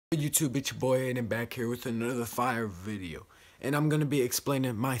YouTube, it's your boy Aiden back here with another fire video, and I'm gonna be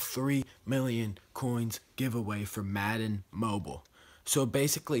explaining my 3 million coins giveaway for Madden Mobile. So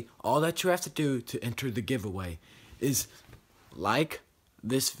basically, all that you have to do to enter the giveaway is like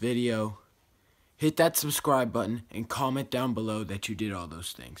this video, hit that subscribe button, and comment down below that you did all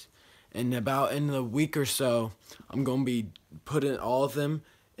those things. And about in a week or so, I'm gonna be putting all of them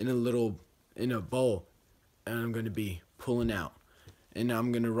in a bowl, and I'm gonna be pulling out. And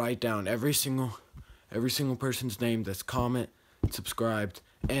I'm gonna write down every single person's name that's comment, subscribed,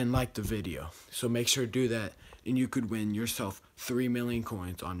 and liked the video. So make sure to do that, and you could win yourself 3 million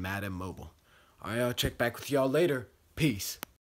coins on Madden Mobile. Alright, I'll check back with y'all later. Peace.